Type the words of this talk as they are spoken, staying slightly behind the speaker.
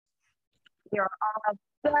We are all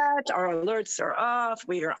set. Our alerts are off.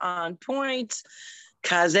 We are on point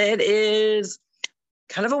because it is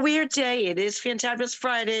kind of a weird day. It is Fantabulous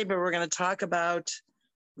Friday, but we're going to talk about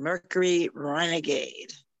Mercury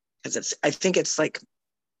Renegade because I think it's like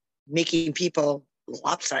making people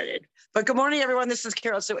lopsided. But good morning, everyone. This is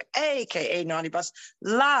Carol Sue, aka Naughty Bus,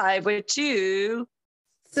 live with two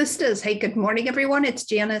sisters. Hey, good morning, everyone. It's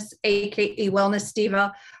Janice, aka Wellness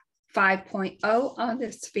Diva 5.0 on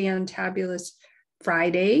this Fantabulous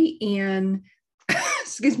Friday. And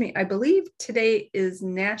excuse me, I believe today is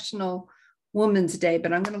National Women's Day,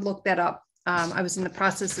 but I'm going to look that up. I was in the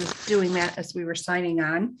process of doing that as we were signing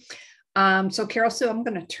on. So Carol Sue, I'm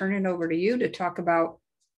going to turn it over to you to talk about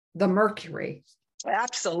the Mercury.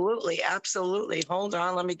 Absolutely. Hold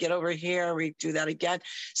on. Let me get over here. We do that again.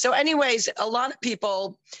 So anyways, a lot of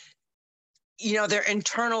people, their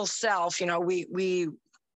internal self, we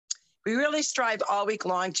really strive all week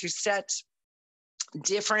long to set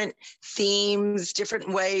different themes, different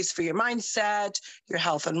ways for your mindset, your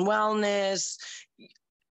health and wellness,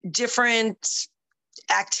 different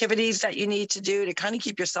activities that you need to do to kind of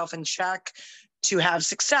keep yourself in check to have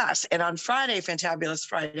success. And on Friday, Fantabulous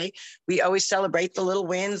Friday, we always celebrate the little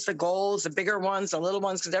wins, the goals, the bigger ones, the little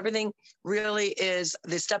ones, because everything really is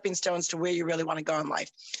the stepping stones to where you really want to go in life.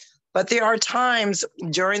 But there are times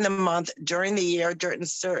during the month, during the year, during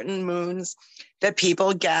certain moons that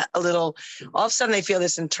people get a little, all of a sudden they feel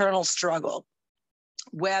this internal struggle.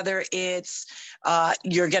 Whether it's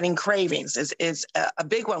you're getting cravings is a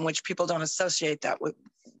big one, which people don't associate that with,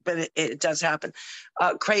 but it does happen.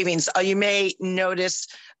 Cravings. You may notice,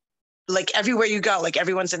 like everywhere you go, like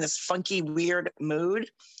everyone's in this funky, weird mood.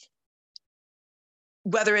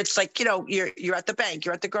 Whether it's like, you're at the bank,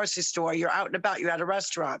 you're at the grocery store, you're out and about, you're at a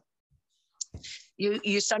restaurant.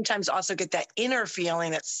 You sometimes also get that inner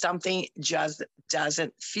feeling that something just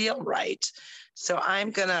doesn't feel right. So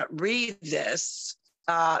I'm going to read this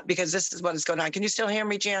because this is what is going on. Can you still hear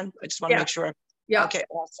me, Jan? I just want to make sure. Yeah. Okay,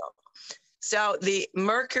 awesome. So the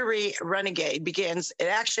Mercury Renegade begins, it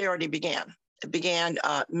actually already began. It began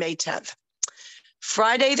May 10th.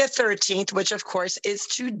 Friday the 13th, which of course is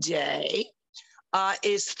today,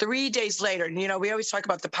 is 3 days later. And, we always talk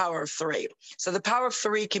about the power of three. So the power of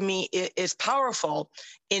three is powerful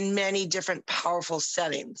in many different powerful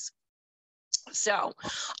settings. So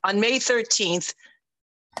on May 13th,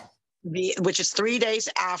 which is 3 days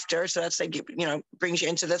after, so that's like, brings you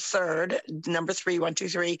into the third, number 3, 1, 2,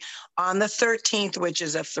 3. On the 13th, which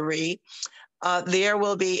is a 3, there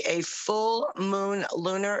will be a full moon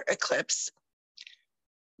lunar eclipse,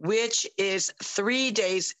 which is 3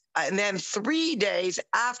 days. And then 3 days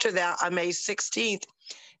after that, on May 16th,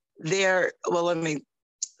 if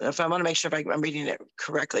I want to make sure if I'm reading it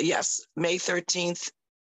correctly. Yes, May 13th.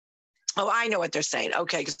 Oh, I know what they're saying.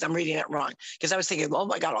 Okay, because I'm reading it wrong. Because I was thinking, oh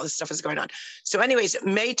my God, all this stuff is going on. So anyways,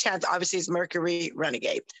 May 10th, obviously, is Mercury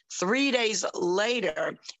Renegade. 3 days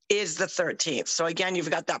later is the 13th. So again,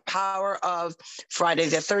 you've got that power of Friday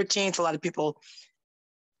the 13th. A lot of people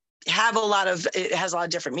it has a lot of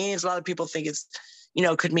different meanings. A lot of people think it's,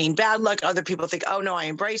 could mean bad luck. Other people think, oh no, I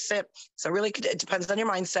embrace it. So really, it depends on your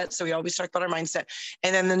mindset. So we always talk about our mindset.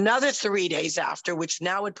 And then another 3 days after, which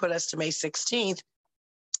now would put us to May 16th,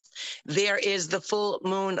 there is the full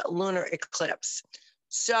moon lunar eclipse.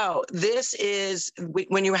 So this is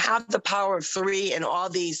when you have the power of three and all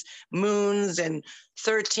these moons and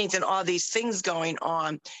 13th and all these things going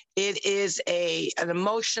on, it is an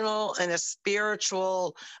emotional and a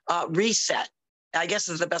spiritual reset, I guess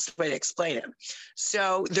is the best way to explain it.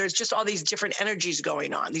 So there's just all these different energies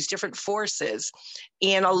going on, these different forces.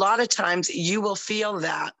 And a lot of times you will feel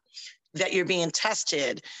that you're being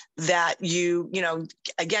tested, that you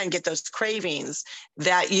again, get those cravings,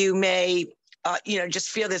 that you may, just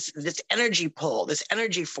feel this energy pull, this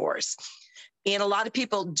energy force. And a lot of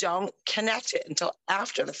people don't connect it until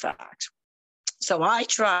after the fact. So I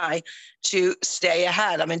try to stay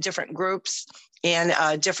ahead. I'm in different groups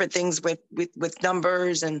and different things with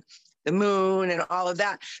numbers and the moon and all of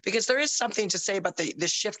that, because there is something to say about the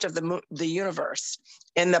shift of the universe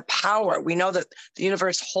and the power. We know that the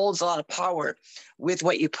universe holds a lot of power with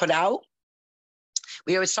what you put out.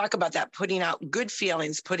 We always talk about that, putting out good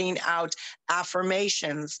feelings, putting out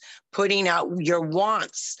affirmations, putting out your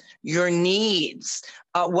wants, your needs,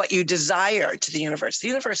 what you desire to the universe. The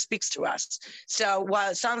universe speaks to us. So while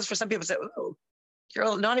it sounds for some people say, oh,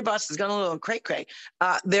 your naughty boss is going a little cray-cray,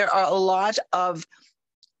 there are a lot of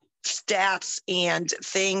stats and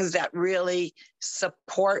things that really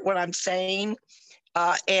support what I'm saying.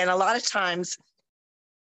 And a lot of times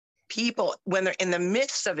people, when they're in the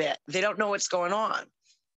midst of it, they don't know what's going on.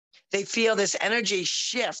 they feel this energy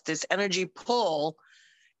shift, this energy pull.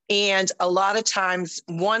 And a lot of times,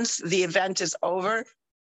 once the event is over,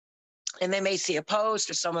 and they may see a post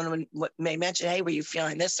or someone may mention, hey, were you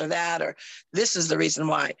feeling this or that? Or this is the reason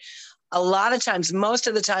why. A lot of times, most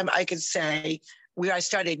of the time, I could say I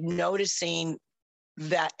started noticing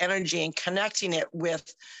that energy and connecting it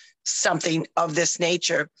with something of this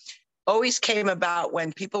nature always came about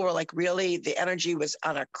when people were like, really, the energy was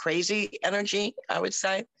on a crazy energy, I would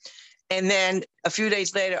say. And then a few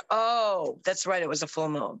days later, oh, that's right, it was a full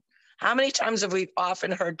moon. How many times have we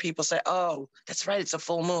often heard people say, oh, that's right, it's a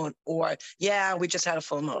full moon, or yeah, we just had a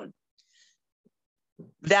full moon.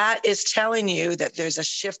 That is telling you that there's a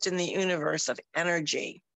shift in the universe of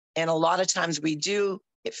energy. And a lot of times we do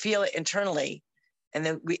feel it internally. And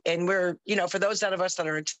then we're, for those of us that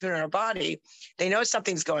are in tune in our body, they know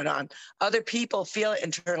something's going on. Other people feel it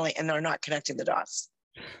internally and they're not connecting the dots.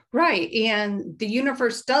 Right. And the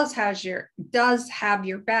universe does have your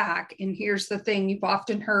back. And here's the thing, you've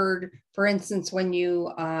often heard, for instance, when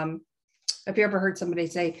you, have you ever heard somebody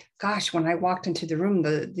say, gosh, when I walked into the room,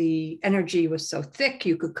 the energy was so thick,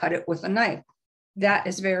 you could cut it with a knife. That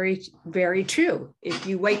is very, very true. If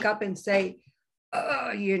you wake up and say,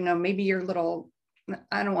 maybe you're a little,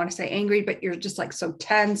 I don't want to say angry, but you're just like so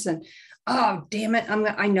tense and, oh, damn it,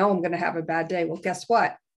 I know I'm going to have a bad day. Well, guess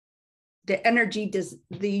what? The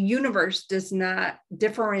universe does not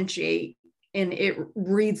differentiate, and it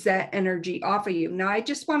reads that energy off of you. Now, I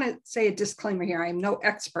just want to say a disclaimer here. I'm no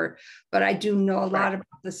expert, but I do know a lot about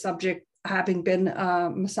the subject, having been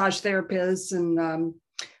a massage therapist and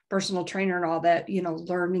personal trainer and all that,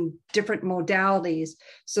 learning different modalities.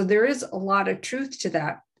 So there is a lot of truth to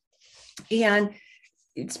that. And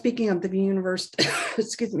speaking of the universe,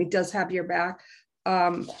 excuse me, does have your back.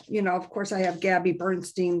 Of course, I have Gabby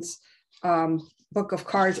Bernstein's book of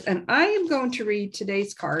cards, and I am going to read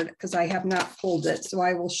today's card because I have not pulled it, so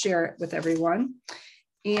I will share it with everyone.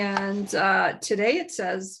 And today it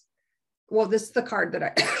says, well, this is the card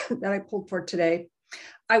that I pulled for today.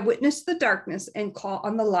 I witness the darkness and call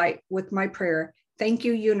on the light with my prayer. Thank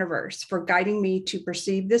you, universe, for guiding me to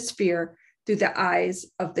perceive this fear through the eyes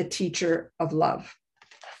of the teacher of love.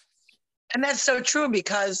 And that's so true,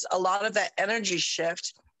 because a lot of that energy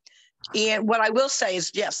shift. And what I will say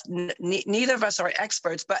is, yes, neither of us are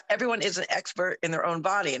experts, but everyone is an expert in their own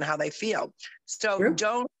body and how they feel. So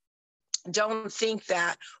sure. Don't think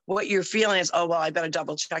that what you're feeling is, oh, well, I better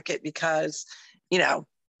double check it because,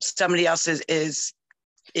 somebody else is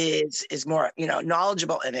more,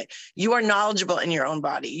 knowledgeable in it. You are knowledgeable in your own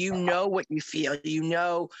body. You know what you feel. You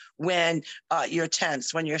know when you're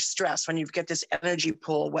tense, when you're stressed, when you get this energy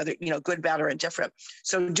pull, whether, good, bad, or indifferent.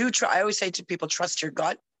 So I always say to people, trust your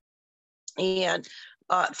gut. And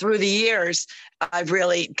through the years, I've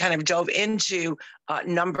really kind of dove into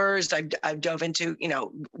numbers. I've dove into,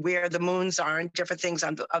 where the moons are and different things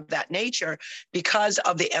of that nature because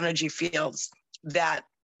of the energy fields that,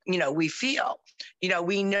 we feel.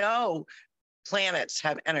 We know planets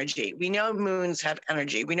have energy. We know moons have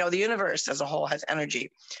energy. We know the universe as a whole has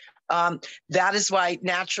energy. That is why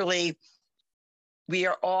naturally, we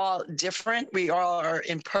are all different. We all are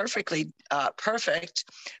imperfectly perfect,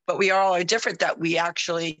 but we all are different, that we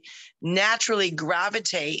actually naturally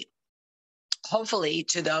gravitate, hopefully,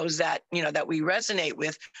 to those that, that we resonate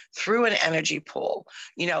with through an energy pool,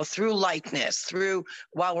 through likeness,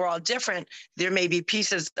 while we're all different, there may be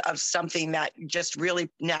pieces of something that just really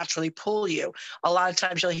naturally pull you. A lot of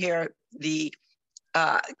times you'll hear the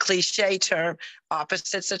cliche term,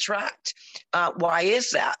 opposites attract. Why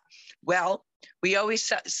is that? Well, we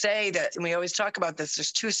always say that, and we always talk about this,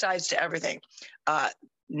 there's two sides to everything,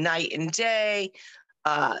 night and day,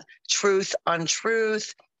 truth,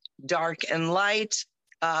 untruth, dark and light.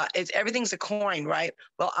 Everything's a coin, right?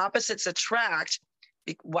 Well, opposites attract.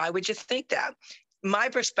 Why would you think that? My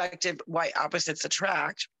perspective, why opposites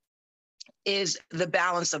attract, is the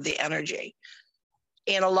balance of the energy.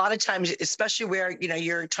 And a lot of times, especially where,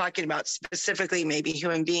 you're talking about specifically maybe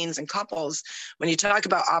human beings and couples, when you talk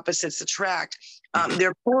about opposites attract,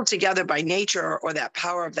 they're pulled together by nature or that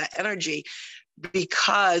power of that energy,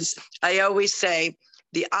 because I always say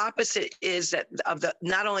the opposite is that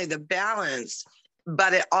not only the balance,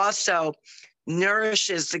 but it also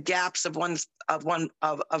nourishes the gaps of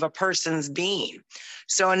a person's being.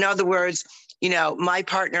 So in other words, my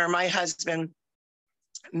partner, my husband,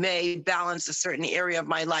 may balance a certain area of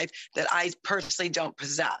my life that I personally don't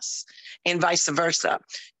possess, and vice versa.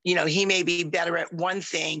 He may be better at one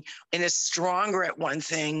thing and is stronger at one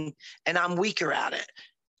thing, and I'm weaker at it.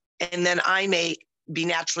 And then I may be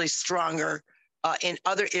naturally stronger in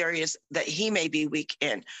other areas that he may be weak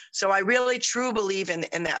in. So I really truly believe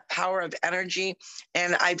in that power of energy.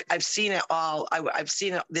 And I've seen it all. I've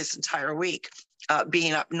seen it this entire week,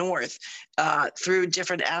 being up north, through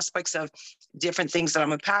different aspects of different things that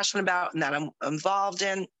I'm passionate about and that I'm involved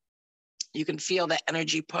in. You can feel that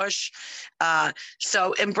energy push.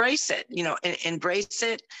 So embrace it, embrace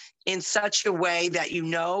it in such a way that,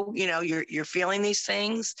 you're feeling these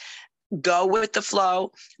things. Go with the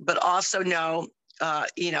flow, but also know,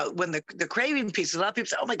 when the craving piece, a lot of people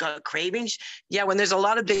say, oh my God, cravings. Yeah, when there's a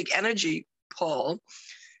lot of big energy pull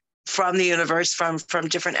from the universe, from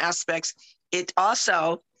different aspects, it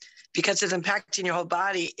also, because it's impacting your whole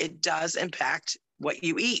body, it does impact what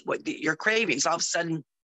you eat, what your cravings. All of a sudden,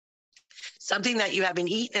 something that you haven't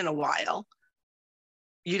eaten in a while,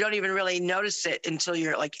 you don't even really notice it until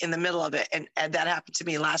you're like in the middle of it. And that happened to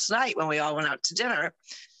me last night when we all went out to dinner.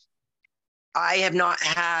 I have not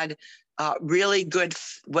had really good,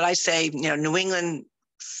 what I say, New England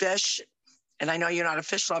fish. And I know you're not a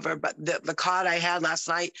fish lover, but the cod I had last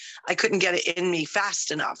night, I couldn't get it in me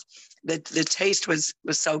fast enough. The taste was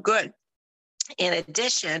so good. In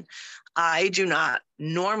addition, I do not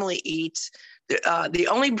normally eat, the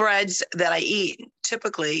only breads that I eat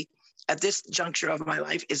typically at this juncture of my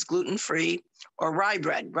life is gluten-free or rye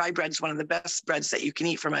bread. Rye bread is one of the best breads that you can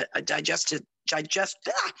eat from a digestion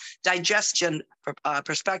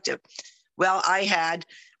perspective. Well, I had,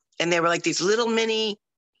 and they were like these little mini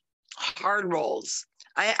hard rolls.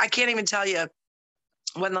 I can't even tell you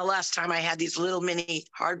when the last time I had these little mini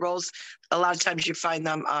hard rolls. A lot of times you find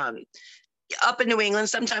them up in New England,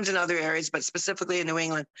 sometimes in other areas, but specifically in New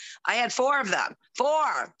England. I had 4 of them,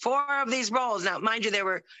 four of these rolls. Now, mind you, they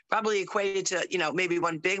were probably equated to, maybe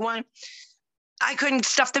one big one. I couldn't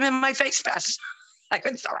stuff them in my face fast. I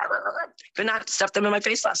could not stuff them in my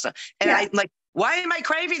face last time. And yeah. I'm like, why am I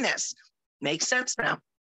craving this? Makes sense now.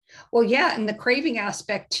 Well, yeah. And the craving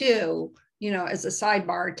aspect too, as a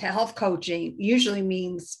sidebar to health coaching usually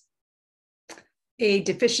means a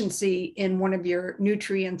deficiency in one of your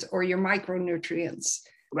nutrients or your micronutrients.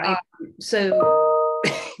 Right. So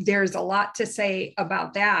there's a lot to say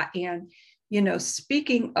about that. And,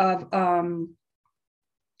 speaking of,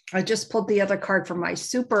 I just pulled the other card from my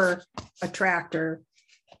super attractor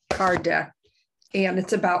card deck, and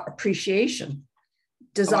it's about appreciation.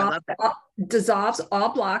 Dissolves all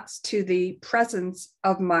blocks to the presence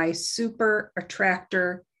of my super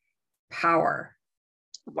attractor power.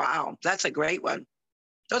 Wow, that's a great one.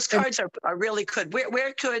 Those cards are really good.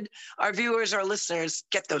 Where could our viewers or listeners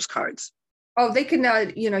get those cards? Oh, they can,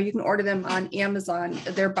 you can order them on Amazon.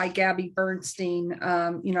 They're by Gabby Bernstein.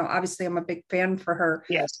 Obviously I'm a big fan for her.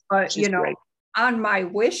 Yes. But, great. On my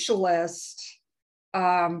wish list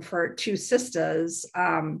for Two Sisters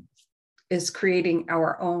is creating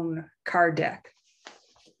our own card deck.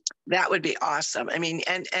 That would be awesome. I mean,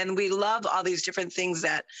 and we love all these different things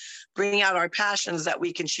that bring out our passions that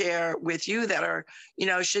we can share with you that are,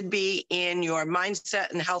 should be in your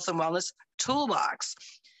mindset and health and wellness toolbox.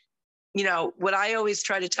 What I always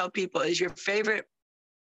try to tell people is your favorite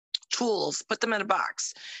tools, put them in a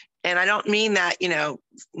box. And I don't mean that,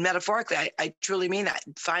 metaphorically, I truly mean that.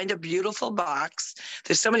 Find a beautiful box.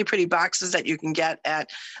 There's so many pretty boxes that you can get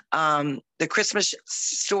at the Christmas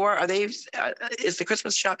store. Is the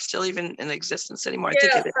Christmas shop still even in existence anymore?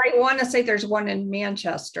 Yes, I think I want to say there's one in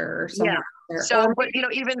Manchester or something. Yeah. So, but,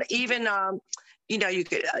 even you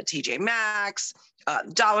could TJ Maxx,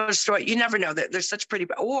 dollar store, you never know that there's such pretty,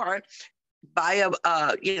 or buy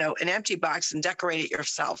an empty box and decorate it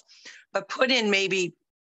yourself, but put in maybe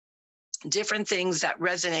different things that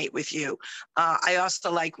resonate with you. I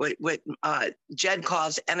also like what Jed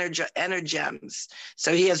calls energems.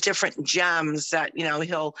 So he has different gems that,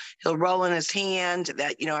 he'll roll in his hand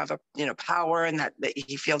that, have a, power and that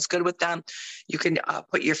he feels good with them. You can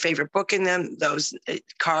put your favorite book in them, those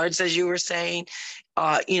cards, as you were saying,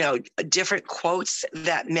 different quotes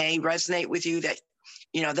that may resonate with you that,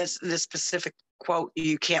 this specific quote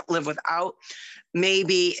you can't live without.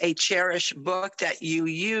 Maybe a cherished book that you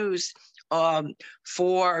use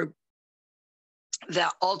for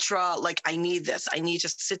that ultra, like, I need this. I need to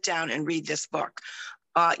sit down and read this book.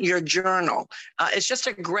 Your journal. It's just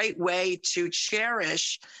a great way to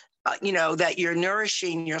cherish, that you're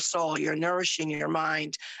nourishing your soul, you're nourishing your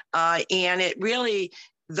mind. And it really,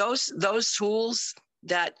 those tools,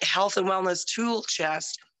 that health and wellness tool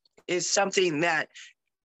chest is something that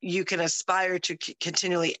you can aspire to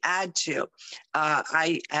continually add to.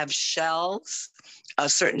 I have shelves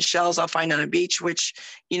certain shells I'll find on a beach, which,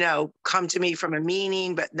 come to me from a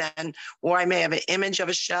meaning, but then, or I may have an image of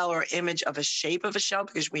a shell or image of a shape of a shell,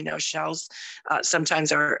 because we know shells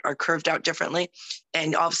sometimes are curved out differently.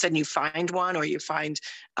 And all of a sudden you find one, or you find,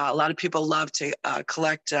 a lot of people love to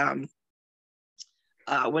collect,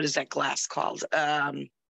 what is that glass called?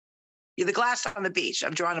 The glass on the beach.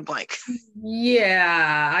 I'm drawing a blank.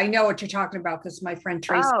 Yeah, I know what you're talking about because my friend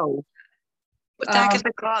Tracy. Oh, what the heck is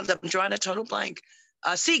it called? I'm drawing a total blank.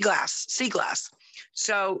 Sea glass.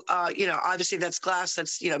 So, obviously that's glass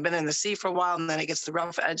that's, been in the sea for a while, and then it gets the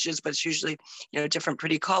rough edges, but it's usually, different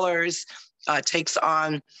pretty colors, takes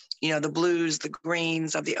on, the blues, the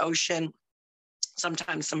greens of the ocean,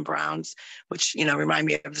 sometimes some browns, which, remind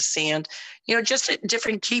me of the sand, just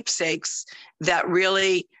different keepsakes that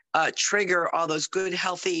really trigger all those good,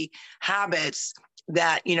 healthy habits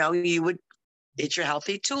that, you would. It's your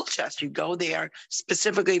healthy tool chest. You go there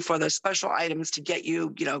specifically for those special items to get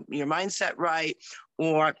you, your mindset right,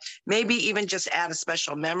 or maybe even just add a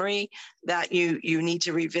special memory that you need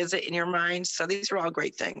to revisit in your mind. So these are all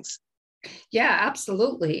great things. Yeah,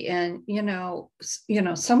 absolutely. And,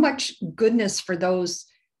 so much goodness for those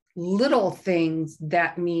little things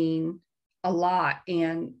that mean a lot.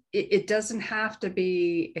 And it doesn't have to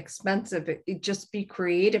be expensive. It just be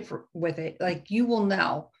creative with it. Like you will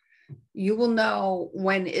know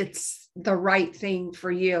when it's the right thing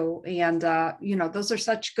for you. And, those are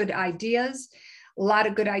such good ideas, a lot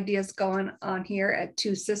of good ideas going on here at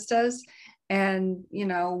Two Sisters. And,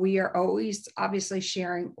 we are always obviously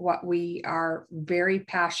sharing what we are very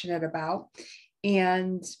passionate about.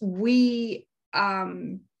 And we,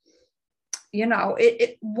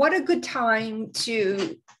 what a good time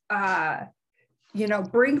to,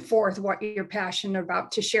 bring forth what you're passionate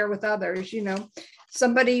about to share with others.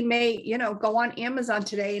 Somebody may, go on Amazon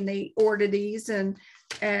today and they order these and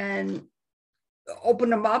open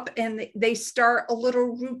them up and they start a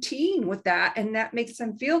little routine with that, and that makes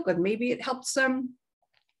them feel good. Maybe it helps them,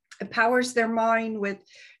 empowers their mind with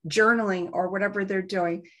journaling or whatever they're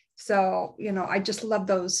doing. So, I just love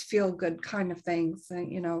those feel good kind of things,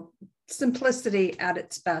 and, simplicity at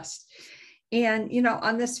its best. And,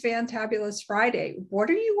 on this Fantabulous Friday, what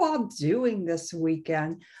are you all doing this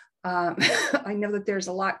weekend? I know that there's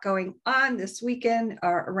a lot going on this weekend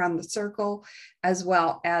around the circle, as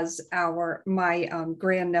well as my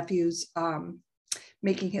grandnephew's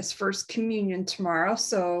making his first communion tomorrow.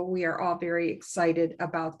 So we are all very excited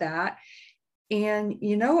about that. And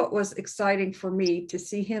it was exciting for me to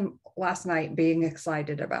see him last night being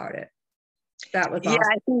excited about it. That was awesome.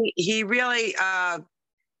 Yeah, he really,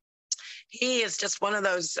 he is just one of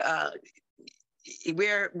those,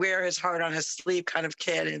 wear his heart on his sleeve kind of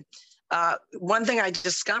kid. And one thing I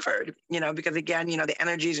discovered, because again, the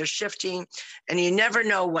energies are shifting and you never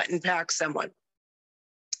know what impacts someone.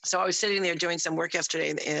 So I was sitting there doing some work yesterday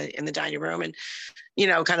in the dining room, and,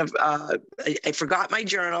 I forgot my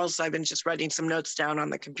journals. So I've been just writing some notes down on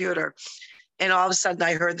the computer. And all of a sudden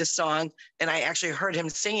I heard the song, and I actually heard him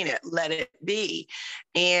singing it, Let It Be.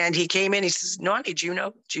 And he came in, he says, Nani, do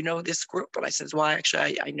you know this group? And I said, well,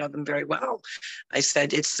 actually, I know them very well. I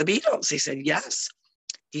said, it's the Beatles. He said, yes.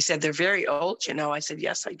 He said, they're very old, I said,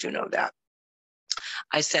 yes, I do know that.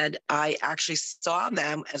 I said, I actually saw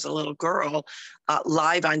them as a little girl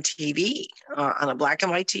live on TV, on a black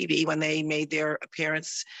and white TV, when they made their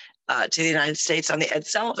appearance to the United States on the Ed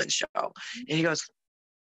Sullivan Show. And he goes,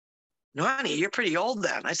 Nani, you're pretty old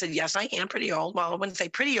then. I said, yes, I am pretty old. Well, I wouldn't say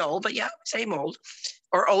pretty old, but yeah, same old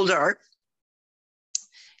or older.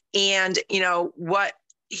 And,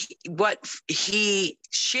 what he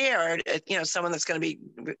shared, someone that's going to be,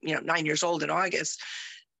 9 years old in August,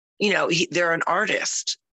 they're an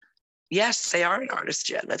artist. Yes, they are an artist,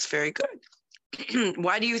 Jen. That's very good.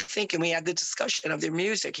 Why do you think, and we had the discussion of their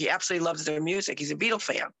music. He absolutely loves their music. He's a Beatle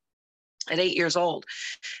fan at 8 years old.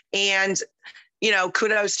 And,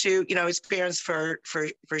 kudos to, his parents for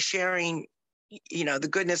sharing, the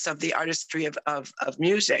goodness of the artistry of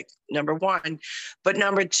music, number one. But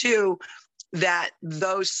number two, that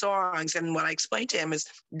those songs, and what I explained to him is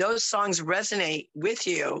those songs resonate with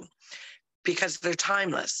you because they're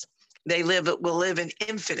timeless. They will live in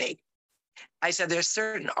infinity. I said, there's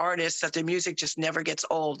certain artists that their music just never gets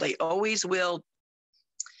old. They always will.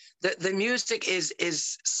 The music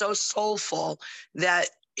is so soulful that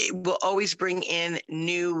it will always bring in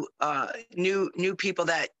new people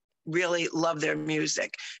that really love their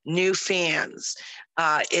music, new fans.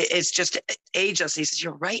 It's just ageless. He says,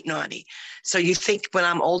 you're right, Nani. So you think when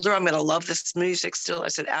I'm older, I'm going to love this music still? I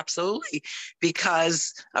said, absolutely,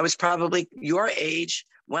 because I was probably your age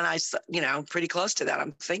when pretty close to that.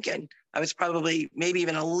 I'm thinking I was probably maybe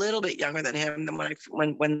even a little bit younger than him than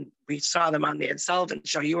when we saw them on the Ed Sullivan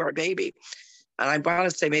Show. You were a baby. And I want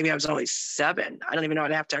to say maybe I was only 7. I don't even know.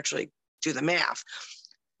 I'd have to actually do the math.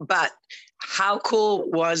 But how cool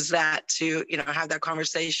was that to, have that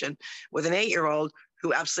conversation with an 8-year-old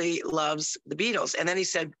who absolutely loves the Beatles? And then he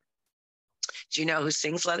said, do you know who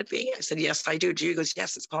sings Let It Be? I said, yes, I do. He goes,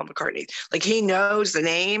 yes, it's Paul McCartney. Like, he knows the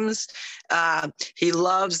names. He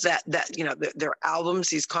loves that their albums.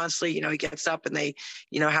 He's constantly, he gets up and they,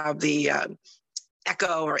 have the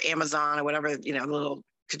Echo or Amazon or whatever, the little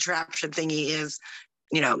contraption thingy is,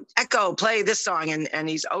 Echo, play this song. And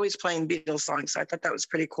he's always playing Beatles songs. So I thought that was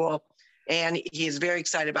pretty cool. And he is very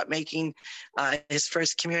excited about making his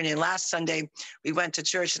first communion. Last Sunday, we went to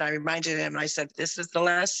church and I reminded him, and I said, this is the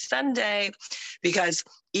last Sunday, because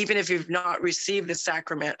even if you've not received the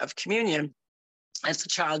sacrament of communion, as a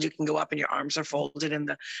child, you can go up and your arms are folded and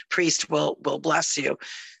the priest will bless you.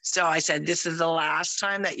 So I said, this is the last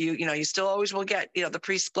time that you still always will get, the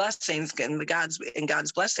priest's blessings and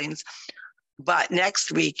God's blessings. But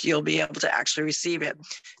next week, you'll be able to actually receive it.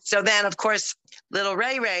 So then, of course, little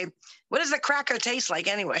Ray, what does the cracker taste like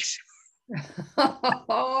anyway?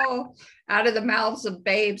 Oh, out of the mouths of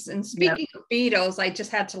babes. And speaking of Beatles, I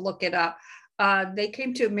just had to look it up. They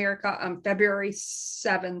came to America on February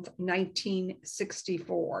 7th,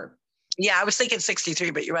 1964. Yeah, I was thinking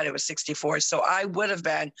 63, but you're right, it was 64. So I would have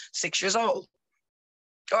been 6 years old,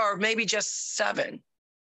 or maybe just 7.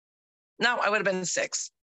 No, I would have been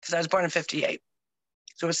 6 because I was born in 58.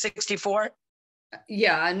 So it was 64.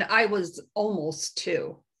 Yeah, and I was almost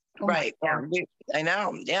 2. Oh, right. Yeah, I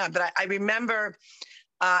know. Yeah, but I remember,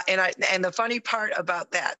 and the funny part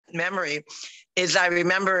about that memory is I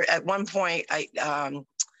remember at one point I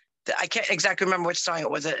can't exactly remember which song it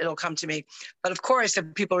was. It'll come to me. But of course,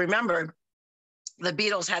 if people remember, the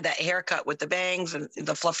Beatles had that haircut with the bangs and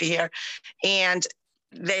the fluffy hair, and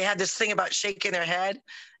they had this thing about shaking their head.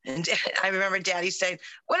 And I remember Daddy saying,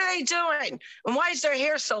 "What are they doing? And why is their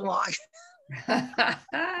hair so long?"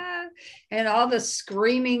 And all the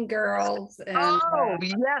screaming girls. And,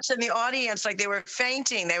 yes, in the audience, like they were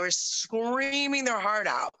fainting. They were screaming their heart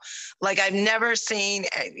out. Like I've never seen,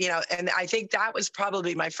 and I think that was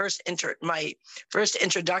probably my first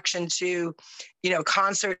introduction to,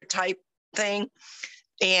 concert type thing.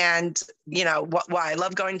 And, why I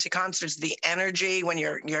love going to concerts, the energy when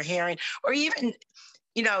you're hearing, or even,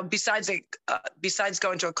 besides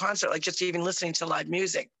going to a concert, like just even listening to live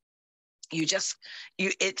music,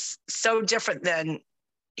 it's so different than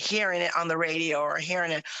hearing it on the radio or hearing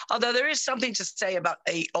it. Although there is something to say about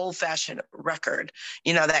a old-fashioned record,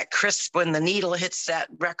 that crisp when the needle hits that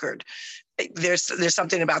record. There's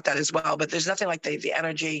something about that as well, but there's nothing like the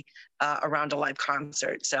energy around a live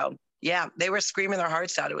concert. So yeah, they were screaming their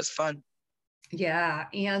hearts out. It was fun. Yeah.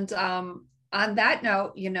 And on that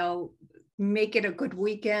note, make it a good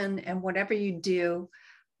weekend, and whatever you do,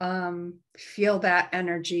 feel that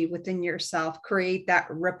energy within yourself, create that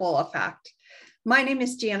ripple effect. My name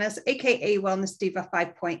is Janice, aka Wellness Diva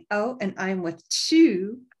 5.0, and I'm with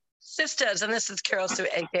 2 sisters, and this is Carol Sue,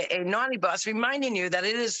 aka Naughty Boss, reminding you that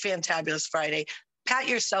it is Fantabulous Friday. Pat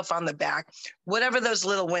yourself on the back. Whatever those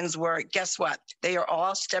little wins were, guess what? They are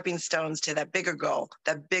all stepping stones to that bigger goal,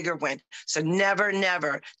 that bigger win. So never,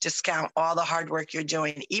 never discount all the hard work you're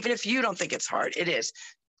doing. Even if you don't think it's hard, it is.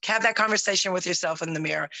 Have that conversation with yourself in the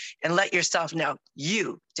mirror and let yourself know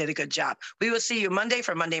you did a good job. We will see you Monday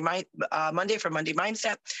for Monday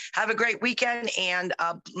Mindset. Have a great weekend, and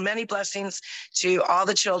many blessings to all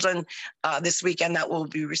the children this weekend that will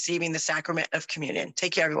be receiving the sacrament of communion.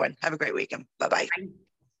 Take care, everyone. Have a great weekend. Bye-bye.